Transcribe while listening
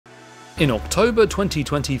In October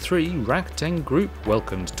 2023, Rakuten Group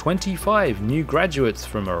welcomed 25 new graduates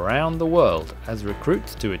from around the world as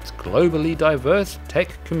recruits to its globally diverse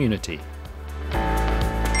tech community.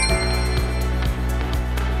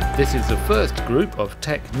 This is the first group of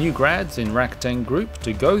tech new grads in Rakuten Group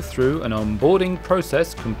to go through an onboarding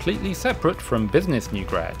process completely separate from business new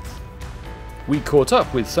grads. We caught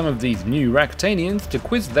up with some of these new Rakutenians to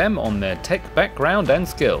quiz them on their tech background and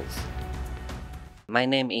skills. My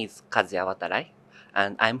name is Kazuya Watarai,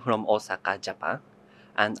 and I'm from Osaka, Japan,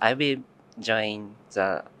 and I will join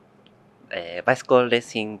the bicycle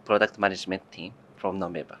racing product management team from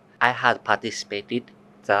November. I had participated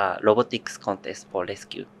the robotics contest for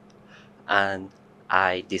rescue, and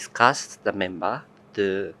I discussed the member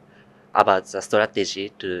about the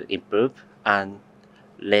strategy to improve and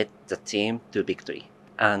led the team to victory.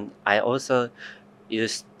 And I also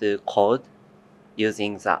used the code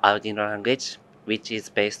using the Arduino language, which is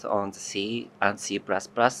based on the C and C++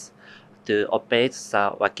 to operate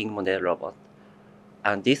the working model robot.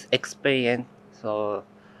 And this experience led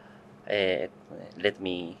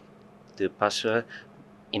me to pursue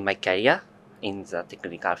in my career in the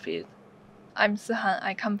technical field. I'm Sihan.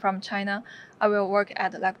 I come from China. I will work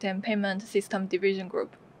at楽天Payment System Division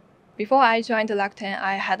Group. Before I joined楽天,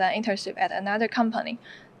 I had an internship at another company.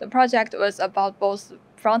 The project was about both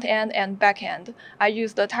front-end and back-end. I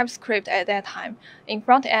used the TypeScript at that time. In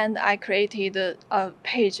front-end, I created a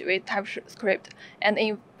page with TypeScript, and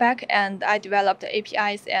in back-end, I developed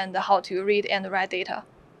APIs and how to read and write data.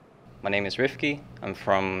 My name is Rifki. I'm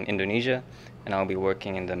from Indonesia, and I'll be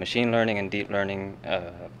working in the machine learning and deep learning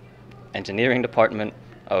engineering department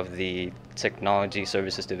of the Technology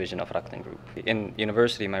Services Division of Rakuten Group. In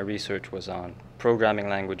university, my research was on programming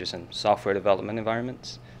languages and software development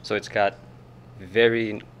environments, so it's got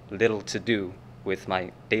very little to do with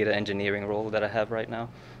my data engineering role that I have right now,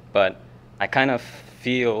 but I kind of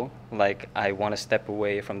feel like I want to step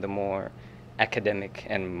away from the more academic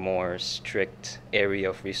and more strict area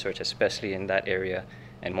of research, especially in that area,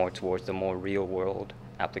 and more towards the more real-world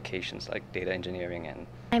applications like data engineering. And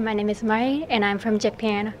Hi, my name is Mari, and I'm from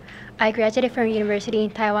Japan. I graduated from university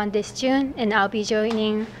in Taiwan this June, and I'll be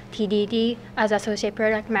joining TDD as Associate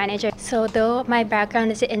Product Manager. So though my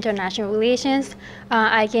background is in international relations,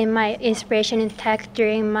 I gained my inspiration in tech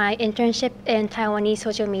during my internship in Taiwanese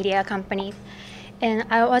social media company. And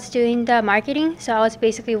I was doing the marketing, so I was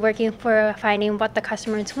basically working for finding what the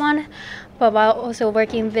customers want, but while also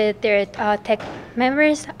working with their tech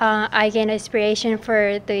members, I gained inspiration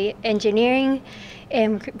for the engineering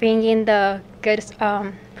and bringing the good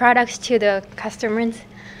products to the customers,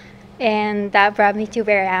 and that brought me to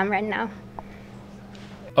where I am right now.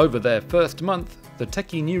 Over their first month, the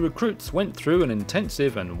techie new recruits went through an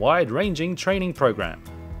intensive and wide-ranging training program,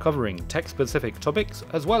 covering tech-specific topics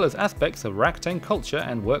as well as aspects of Rakuten culture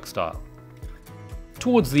and work style.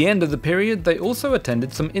 Towards the end of the period, they also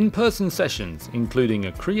attended some in-person sessions, including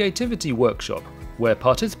a creativity workshop, where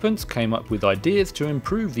participants came up with ideas to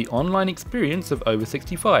improve the online experience of over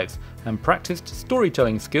 65s and practiced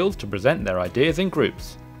storytelling skills to present their ideas in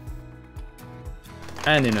groups.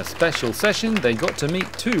 And in a special session, they got to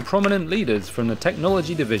meet two prominent leaders from the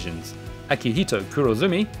technology divisions, Akihito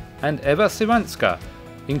Kurozumi and Eva Sivanska,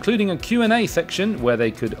 including a Q&A section where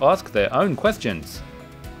they could ask their own questions.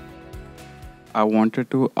 I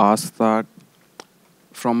wanted to ask that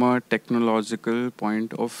from a technological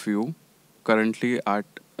point of view, currently at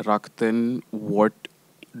Rakuten, what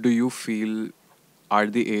do you feel are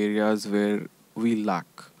the areas where we lack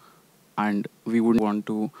and we would want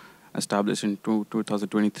to establish in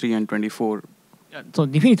 2023 and 24? Yeah, so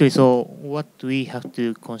definitely, so what we have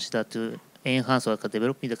to consider to enhance or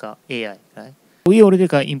develop the AI, right? We already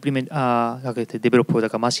implement develop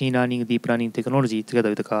the machine learning, deep learning technology together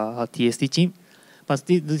with the TSD team, but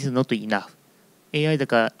this is not enough. AI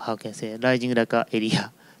how can I say rising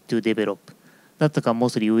area to develop. That's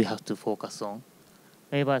mostly we have to focus on.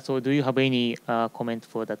 Eva, so do you have any comment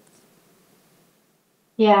for that?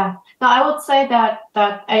 Yeah, no, I would say that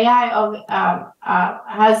AI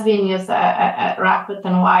has been used at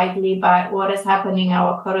Rakuten widely, but what is happening,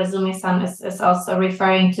 our Kurozumi-san is also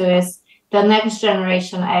referring to is the next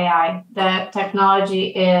generation AI. The technology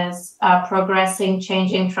is progressing,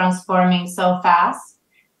 changing, transforming so fast.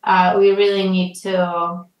 We really need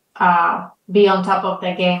to be on top of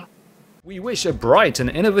the game. We wish a bright and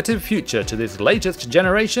innovative future to this latest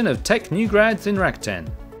generation of tech new grads in Rakuten.